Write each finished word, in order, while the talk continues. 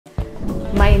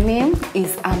My name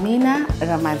is Amina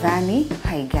Ramadhani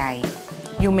Haigai.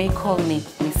 You may call me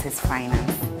Mrs.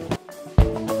 Finance.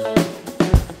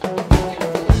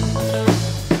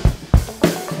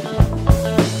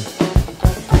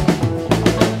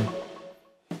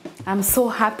 I'm so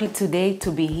happy today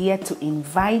to be here to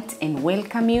invite and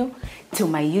welcome you to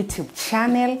my YouTube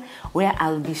channel, where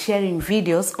I'll be sharing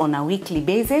videos on a weekly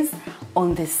basis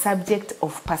on the subject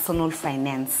of personal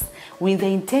finance with the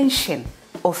intention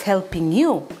of helping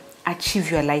you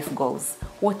achieve your life goals,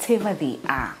 whatever they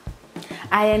are.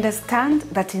 I understand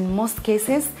that in most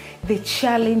cases, the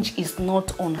challenge is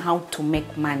not on how to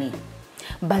make money,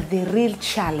 but the real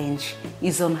challenge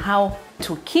is on how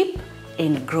to keep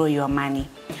and grow your money.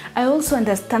 I also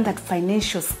understand that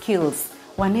financial skills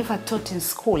were never taught in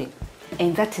school,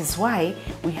 and that is why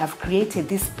we have created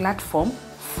this platform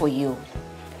for you.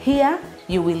 Here,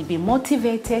 you will be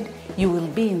motivated, you will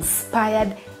be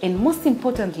inspired, and most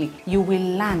importantly, you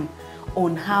will learn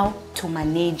on how to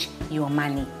manage your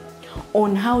money,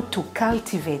 on how to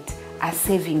cultivate a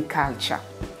saving culture,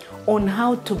 on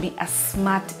how to be a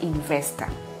smart investor,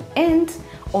 and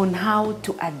on how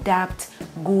to adapt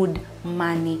good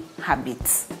money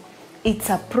habits. It's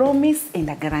a promise and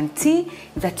a guarantee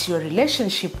that your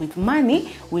relationship with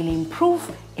money will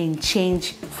improve and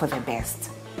change for the best.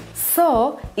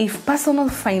 So, if personal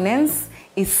finance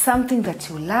is something that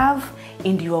you love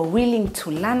and you are willing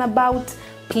to learn about,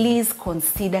 please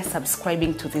consider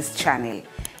subscribing to this channel.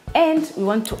 And we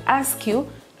want to ask you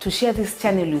to share this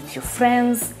channel with your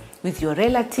friends, with your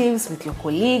relatives, with your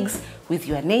colleagues, with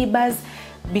your neighbors,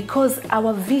 because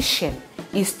our vision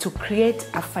is to create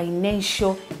a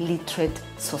financial literate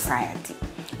society.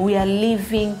 We are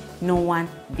leaving no one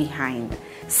behind.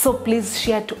 So please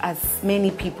share to as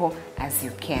many people as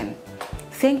you can.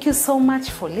 Thank you so much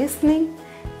for listening.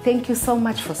 Thank you so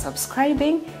much for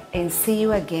subscribing, and see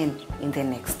you again in the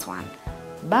next one.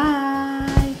 Bye.